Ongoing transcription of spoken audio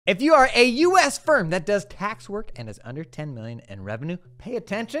If you are a US firm that does tax work and is under 10 million in revenue, pay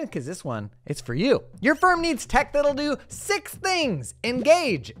attention because this one is for you. Your firm needs tech that'll do 6 things: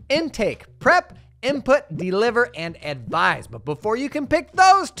 engage, intake, prep, input, deliver, and advise. But before you can pick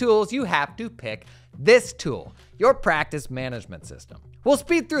those tools, you have to pick this tool, your practice management system. We'll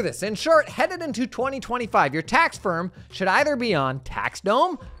speed through this. In short, headed into 2025, your tax firm should either be on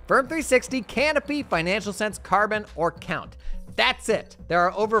TaxDome, Firm 360, Canopy, Financial Sense, Carbon, or Count. That's it. There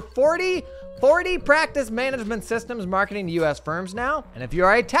are over 40 practice management systems marketing to US firms now, and if you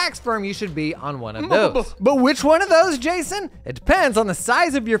are a tax firm, you should be on one of those. But which one of those, Jason? It depends on the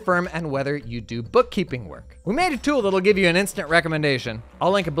size of your firm and whether you do bookkeeping work. We made a tool that'll give you an instant recommendation.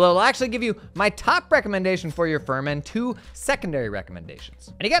 I'll link it below. It'll actually give you my top recommendation for your firm and 2 secondary recommendations.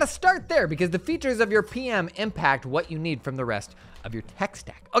 And you gotta start there because the features of your PM impact what you need from the rest of your tech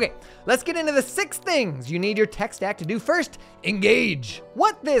stack. Okay, let's get into the 6 things you need your tech stack to do. First, engage.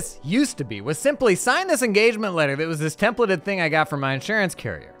 What this used to be was simply sign this engagement letter that was this templated thing I got from my insurance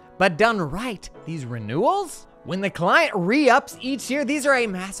carrier. But done right, these renewals, when the client re-ups each year, these are a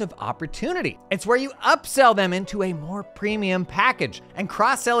massive opportunity. It's where you upsell them into a more premium package and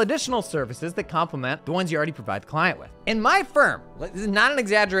cross-sell additional services that complement the ones you already provide the client with. In my firm, this is not an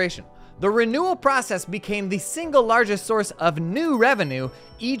exaggeration, the renewal process became the single largest source of new revenue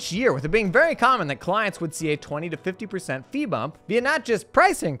each year, with it being very common that clients would see a 20 to 50% fee bump via not just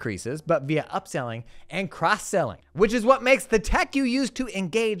price increases, but via upselling and cross-selling, which is what makes the tech you use to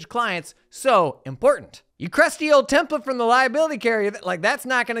engage clients so important. You crusty old template from the liability carrier, that's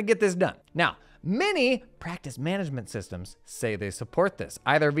not gonna get this done. Now, many practice management systems say they support this,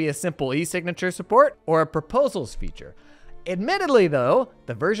 either via simple e-signature support or a proposals feature. Admittedly though,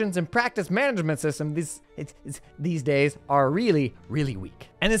 the versions in practice management system these days are really, really weak.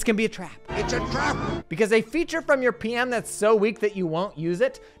 And this can be a trap. It's a trap! Because a feature from your PM that's so weak that you won't use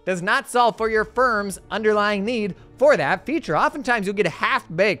it does not solve for your firm's underlying need for that feature. Oftentimes you'll get a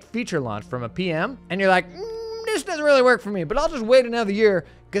half-baked feature launch from a PM and you're like, this doesn't really work for me, but I'll just wait another year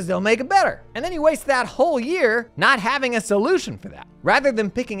because they'll make it better. And then you waste that whole year not having a solution for that, rather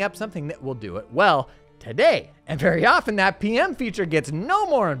than picking up something that will do it well today. And very often that PM feature gets no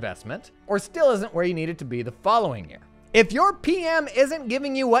more investment or still isn't where you need it to be the following year. If your PM isn't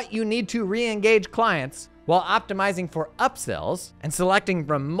giving you what you need to re-engage clients while optimizing for upsells and selecting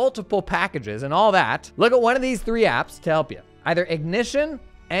from multiple packages and all that, look at one of these 3 apps to help you. Either Ignition,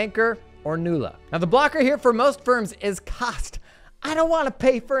 Anchor, or Nula. Now the blocker here for most firms is cost. I don't want to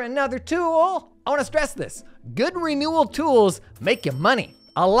pay for another tool. I want to stress this. Good renewal tools make you money.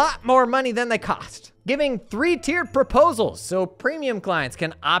 A lot more money than they cost. Giving 3-tiered proposals so premium clients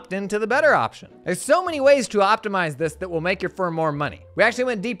can opt into the better option. There's so many ways to optimize this that will make your firm more money. We actually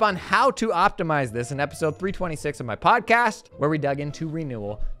went deep on how to optimize this in episode 326 of my podcast, where we dug into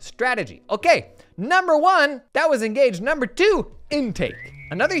renewal strategy. Okay, number 1, that was engage. Number 2, intake.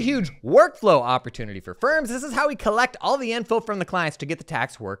 Another huge workflow opportunity for firms. This is how we collect all the info from the clients to get the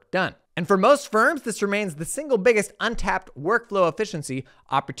tax work done. And for most firms, this remains the single biggest untapped workflow efficiency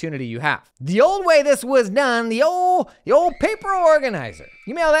opportunity you have. The old way this was done, the old paper organizer.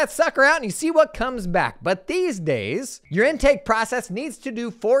 You mail that sucker out and you see what comes back. But these days, your intake process needs to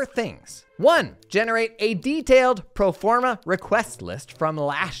do 4 things. 1, generate a detailed pro forma request list from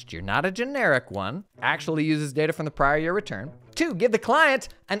last year, not a generic one, actually uses data from the prior year return. 2, give the client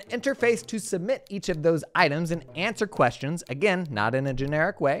an interface to submit each of those items and answer questions, again, not in a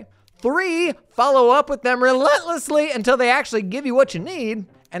generic way. 3, follow up with them relentlessly until they actually give you what you need.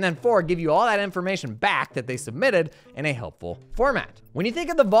 And then 4, give you all that information back that they submitted in a helpful format. When you think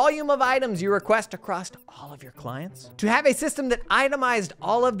of the volume of items you request across all of your clients, to have a system that itemized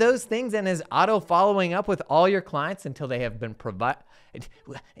all of those things and is auto following up with all your clients until they have been provided,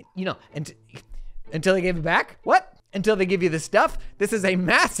 until they give it back? What? Until they give you the stuff? This is a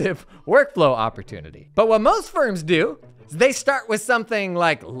massive workflow opportunity. But what most firms do is they start with something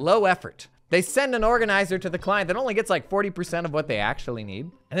like low effort. They send an organizer to the client that only gets like 40% of what they actually need.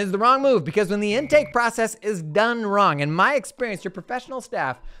 And it's the wrong move, because when the intake process is done wrong, in my experience, your professional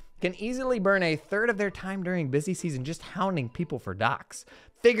staff can easily burn 1/3 of their time during busy season just hounding people for docs,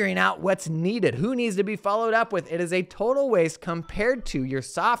 figuring out what's needed, who needs to be followed up with. It is a total waste compared to your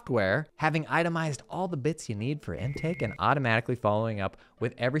software having itemized all the bits you need for intake and automatically following up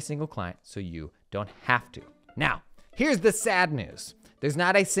with every single client so you don't have to. Now, here's the sad news. There's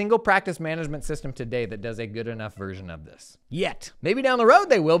not a single practice management system today that does a good enough version of this. Yet. Maybe down the road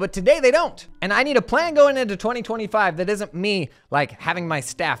they will, but today they don't. And I need a plan going into 2025 that isn't me like having my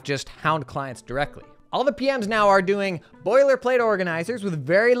staff just hound clients directly. All the PMs now are doing boilerplate organizers with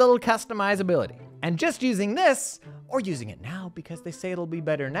very little customizability. And just using this, or using it now because they say it'll be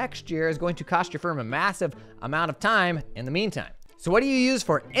better next year, is going to cost your firm a massive amount of time in the meantime. So what do you use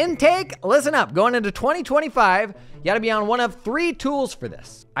for intake? Listen up, going into 2025, you gotta be on one of 3 tools for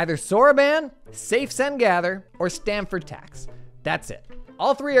this. Either Soroban, SafeSend Gather, or Stanford Tax. That's it.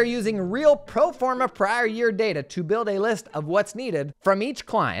 All 3 are using real pro forma prior year data to build a list of what's needed from each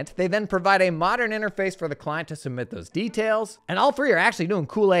client. They then provide a modern interface for the client to submit those details. And all 3 are actually doing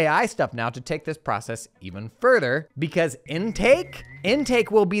cool AI stuff now to take this process even further, because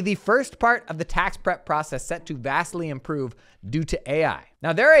intake will be the first part of the tax prep process set to vastly improve due to AI.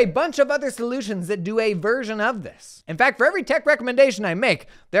 Now, there are a bunch of other solutions that do a version of this. In fact, for every tech recommendation I make,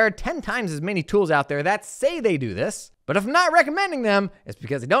 there are 10 times as many tools out there that say they do this. But if I'm not recommending them, it's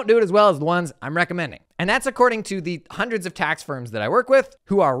because they don't do it as well as the ones I'm recommending. And that's according to the hundreds of tax firms that I work with,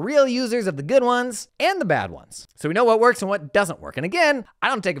 who are real users of the good ones and the bad ones. So we know what works and what doesn't work. And again, I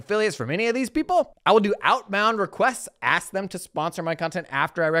don't take affiliates from any of these people. I will do outbound requests, ask them to sponsor my content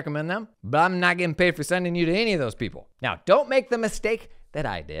after I recommend them, but I'm not getting paid for sending you to any of those people. Now, don't make the mistake that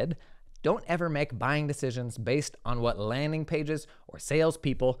I did. Don't ever make buying decisions based on what landing pages or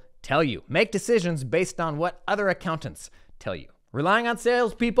salespeople tell you. Make decisions based on what other accountants tell you. Relying on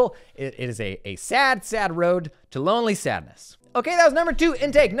salespeople, it is a sad, sad road to lonely sadness. Okay, that was number 2,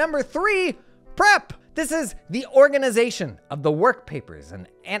 intake. Number 3, prep. This is the organization of the work papers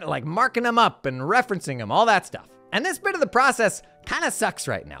and like marking them up and referencing them, all that stuff. And this bit of the process kind of sucks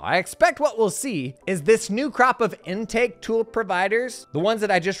right now. I expect what we'll see is this new crop of intake tool providers, the ones that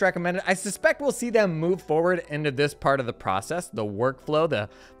I just recommended, I suspect we'll see them move forward into this part of the process, the workflow,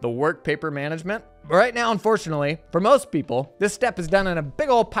 the work paper management. But right now, unfortunately, for most people, this step is done in a big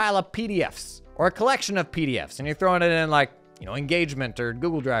old pile of PDFs or a collection of PDFs, and you're throwing it in like, Engagement or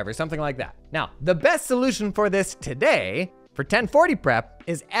Google Drive or something like that. Now, the best solution for this today for 1040 prep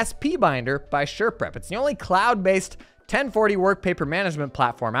is SP Binder by SurePrep. It's the only cloud-based 1040 work paper management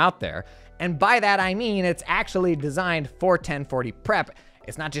platform out there. And by that, I mean it's actually designed for 1040 prep.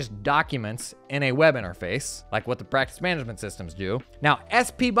 It's not just documents in a web interface like what the practice management systems do. Now,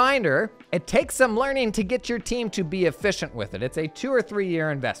 SP Binder, it takes some learning to get your team to be efficient with it. It's a 2 or 3 year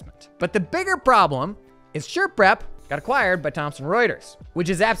investment. But the bigger problem is SurePrep got acquired by Thomson Reuters, which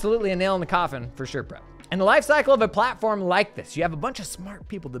is absolutely a nail in the coffin for SurePrep. In the life cycle of a platform like this, you have a bunch of smart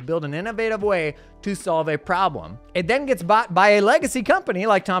people that build an innovative way to solve a problem. It then gets bought by a legacy company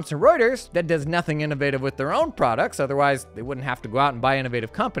like Thomson Reuters that does nothing innovative with their own products. Otherwise, they wouldn't have to go out and buy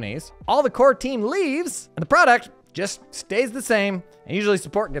innovative companies. All the core team leaves and the product just stays the same, and usually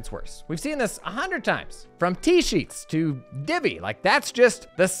support gets worse. We've seen this 100 times, from T-Sheets to Divi. Like, that's just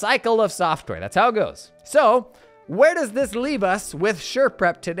the cycle of software. That's how it goes. So, where does this leave us with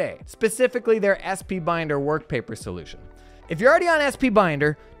SurePrep today, specifically their SP Binder work paper solution? If you're already on SP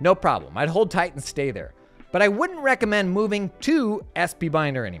Binder, no problem. I'd hold tight and stay there. But I wouldn't recommend moving to SP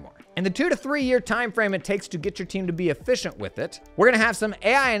Binder anymore. In the 2 to 3 year time frame it takes to get your team to be efficient with it, we're gonna have some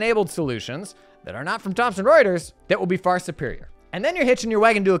AI-enabled solutions that are not from Thomson Reuters that will be far superior. And then you're hitching your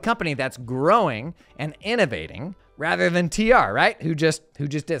wagon to a company that's growing and innovating rather than TR, right? Who just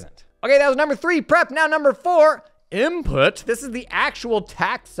isn't. Okay, that was number 3, prep. Now number 4, Input. This is the actual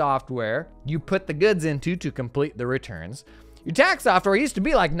tax software you put the goods into to complete the returns. Your tax software used to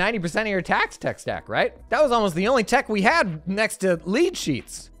be like 90% of your tax tech stack, right? That was almost the only tech we had next to lead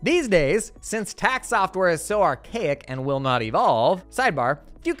sheets. These days, since tax software is so archaic and will not evolve, sidebar,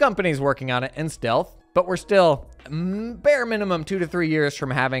 few companies working on it in stealth, but we're still bare minimum 2 to 3 years from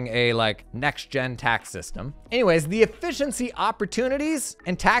having a next gen tax system. Anyways, the efficiency opportunities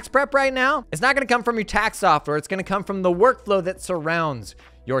in tax prep right now, it's not gonna come from your tax software, it's gonna come from the workflow that surrounds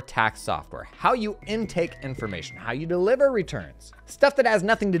your tax software, how you intake information, how you deliver returns, stuff that has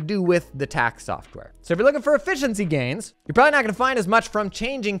nothing to do with the tax software. So if you're looking for efficiency gains, you're probably not gonna find as much from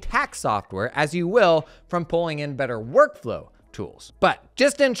changing tax software as you will from pulling in better workflow tools. But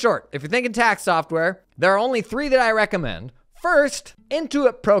just in short, if you're thinking tax software, there are only 3 that I recommend. First,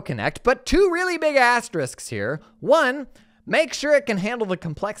 Intuit ProConnect, but 2 really big asterisks here. 1, make sure it can handle the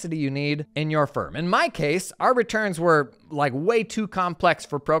complexity you need in your firm. In my case, our returns were way too complex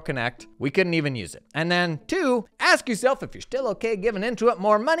for ProConnect. We couldn't even use it. And then 2, ask yourself if you're still okay giving Intuit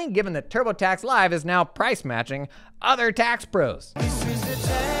more money, given that TurboTax Live is now price matching other tax pros.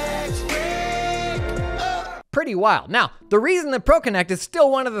 Pretty wild. Now, the reason that ProConnect is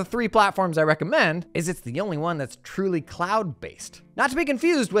still one of the 3 platforms I recommend is it's the only one that's truly cloud-based. Not to be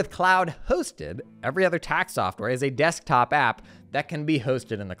confused with cloud-hosted. Every other tax software is a desktop app that can be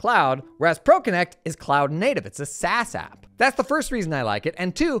hosted in the cloud, whereas ProConnect is cloud native. It's a SaaS app. That's the first reason I like it.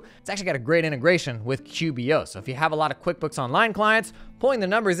 And two, it's actually got a great integration with QBO. So if you have a lot of QuickBooks Online clients, pulling the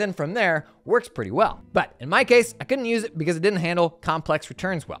numbers in from there works pretty well. But in my case, I couldn't use it because it didn't handle complex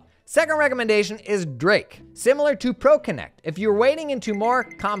returns well. Second recommendation is Drake. Similar to ProConnect, if you're wading into more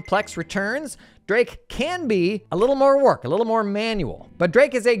complex returns, Drake can be a little more work, a little more manual. But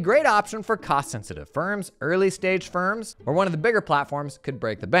Drake is a great option for cost-sensitive firms, early-stage firms, or one of the bigger platforms could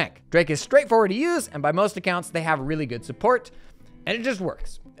break the bank. Drake is straightforward to use, and by most accounts, they have really good support, and it just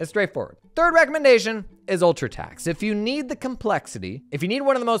works. It's straightforward. Third recommendation is UltraTax. If you need the complexity, if you need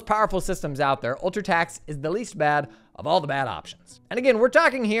one of the most powerful systems out there, UltraTax is the least bad of all the bad options. And again, we're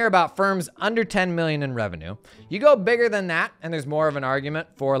talking here about firms under 10 million in revenue. You go bigger than that, and there's more of an argument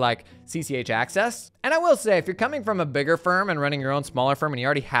for like CCH Axcess. And I will say, if you're coming from a bigger firm and running your own smaller firm and you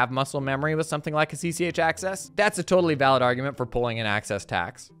already have muscle memory with something like a CCH Axcess, that's a totally valid argument for pulling an Axcess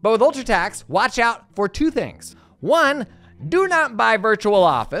tax. But with UltraTax, watch out for two things. One, do not buy Virtual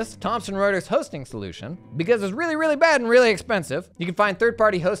Office, Thomson Reuters hosting solution, because it's really, really bad and really expensive. You can find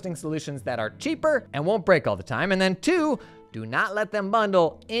third-party hosting solutions that are cheaper and won't break all the time. And then two, do not let them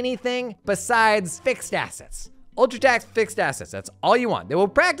bundle anything besides fixed assets. UltraTax fixed assets, that's all you want. They will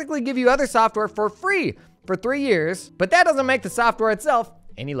practically give you other software for free for 3 years, but that doesn't make the software itself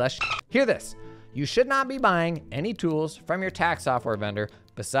any less. Hear this, you should not be buying any tools from your tax software vendor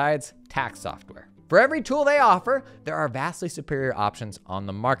besides tax software. For every tool they offer, there are vastly superior options on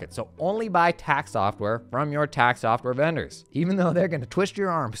the market. So only buy tax software from your tax software vendors, even though they're gonna twist your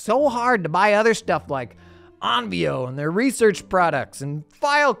arm so hard to buy other stuff like Onvio and their research products and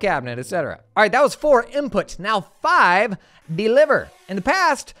File Cabinet, etc. All right, that was 4 input. Now 5, deliver. In the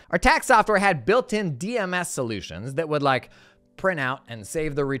past, our tax software had built-in DMS solutions that would like print out and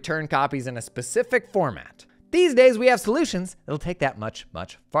save the return copies in a specific format. These days, we have solutions that'll take that much,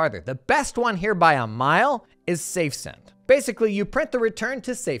 much farther. The best one here by a mile is SafeSend. Basically, you print the return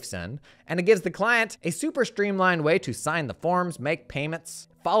to SafeSend, and it gives the client a super streamlined way to sign the forms, make payments,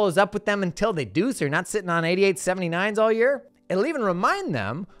 follows up with them until they do, so you're not sitting on 8879s all year. It'll even remind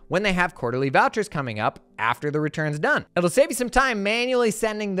them when they have quarterly vouchers coming up after the return's done. It'll save you some time manually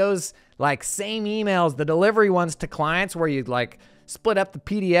sending those like same emails, the delivery ones to clients where you like split up the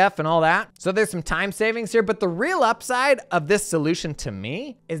PDF and all that. So there's some time savings here, but the real upside of this solution to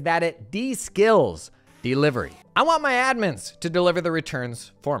me is that it de-skills delivery. I want my admins to deliver the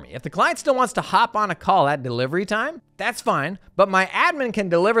returns for me. If the client still wants to hop on a call at delivery time, that's fine, but my admin can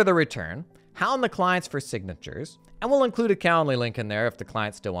deliver the return, hound the clients for signatures, and we'll include a Calendly link in there if the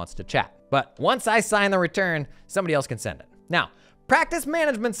client still wants to chat. But once I sign the return, somebody else can send it. Now, practice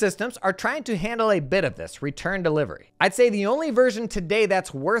management systems are trying to handle a bit of this return delivery. I'd say the only version today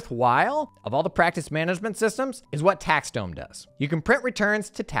that's worthwhile of all the practice management systems is what TaxDome does. You can print returns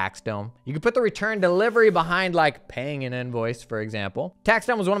to TaxDome. You can put the return delivery behind like paying an invoice, for example.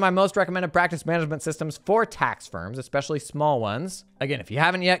 TaxDome was one of my most recommended practice management systems for tax firms, especially small ones. Again, if you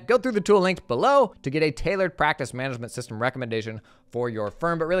haven't yet, go through the tool linked below to get a tailored practice management system recommendation for your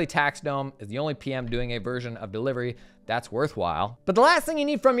firm. But really, TaxDome is the only PM doing a version of delivery that's worthwhile. But the last thing you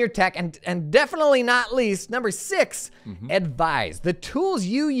need from your tech, and definitely not least, number 6, advise. The tools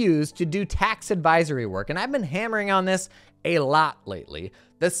you use to do tax advisory work, and I've been hammering on this a lot lately,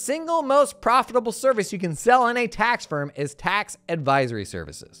 the single most profitable service you can sell in a tax firm is tax advisory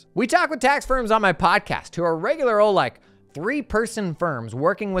services. We talk with tax firms on my podcast who are regular old like 3-person firms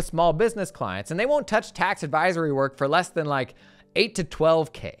working with small business clients, and they won't touch tax advisory work for less than like 8 to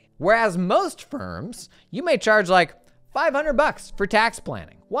 12K. Whereas most firms, you may charge like $500 for tax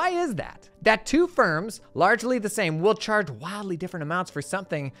planning. Why is that? That 2 firms, largely the same, will charge wildly different amounts for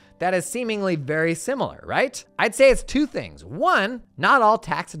something that is seemingly very similar, right? I'd say it's 2 things. 1, not all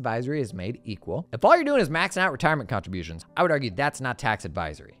tax advisory is made equal. If all you're doing is maxing out retirement contributions, I would argue that's not tax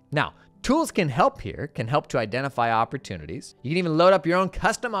advisory. Now, tools can help here, can help to identify opportunities. You can even load up your own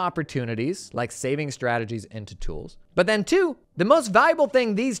custom opportunities, like saving strategies into tools. But then 2, the most valuable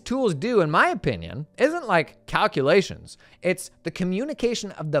thing these tools do, in my opinion, isn't like calculations. It's the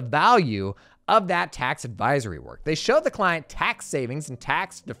communication of the value of that tax advisory work. They show the client tax savings and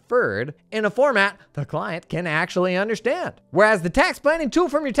tax deferred in a format the client can actually understand. Whereas the tax planning tool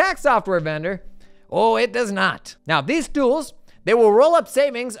from your tax software vendor, oh, it does not. Now, these tools, they will roll up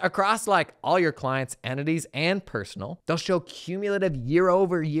savings across like all your clients' entities and personal. They'll show cumulative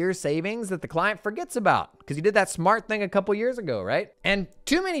year-over-year savings that the client forgets about because you did that smart thing a couple years ago, right? And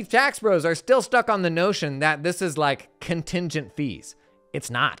too many tax pros are still stuck on the notion that this is like contingent fees.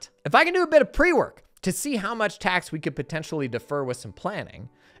 It's not. If I can do a bit of pre-work to see how much tax we could potentially defer with some planning,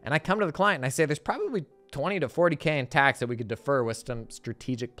 and I come to the client and I say, there's probably 20 to 40K in tax that we could defer with some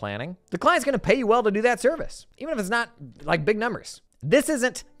strategic planning, the client's gonna pay you well to do that service, even if it's not like big numbers. This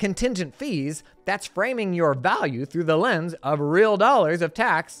isn't contingent fees, that's framing your value through the lens of real dollars of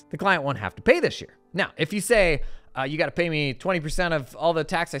tax the client won't have to pay this year. Now, if you say, you gotta pay me 20% of all the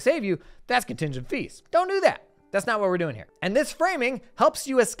tax I save you, that's contingent fees. Don't do that. That's not what we're doing here. And this framing helps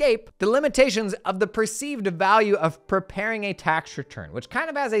you escape the limitations of the perceived value of preparing a tax return, which kind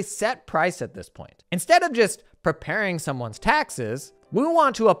of has a set price at this point. Instead of just preparing someone's taxes, we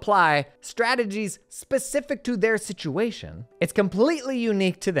want to apply strategies specific to their situation. It's completely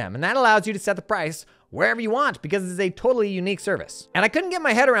unique to them, and that allows you to set the price wherever you want because it's a totally unique service. And I couldn't get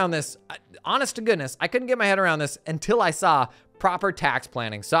my head around this, honest to goodness, I couldn't get my head around this until I saw proper tax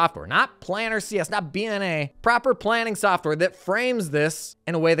planning software, not Planner CS, not BNA, proper planning software that frames this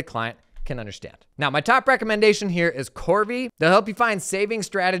in a way the client can understand. Now, my top recommendation here is Corvi. They'll help you find saving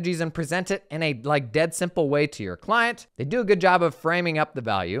strategies and present it in a dead simple way to your client. They do a good job of framing up the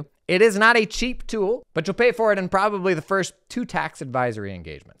value. It is not a cheap tool, but you'll pay for it in probably the first 2 tax advisory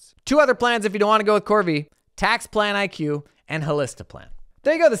engagements. 2 other plans if you don't want to go with Corvi, Tax Plan IQ and Holistiplan.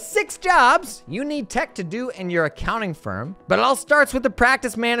 There you go, the 6 jobs you need tech to do in your accounting firm, but it all starts with the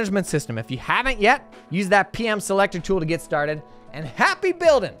practice management system. If you haven't yet, use that PM Selector tool to get started, and happy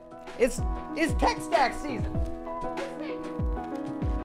building. It's tech stack season.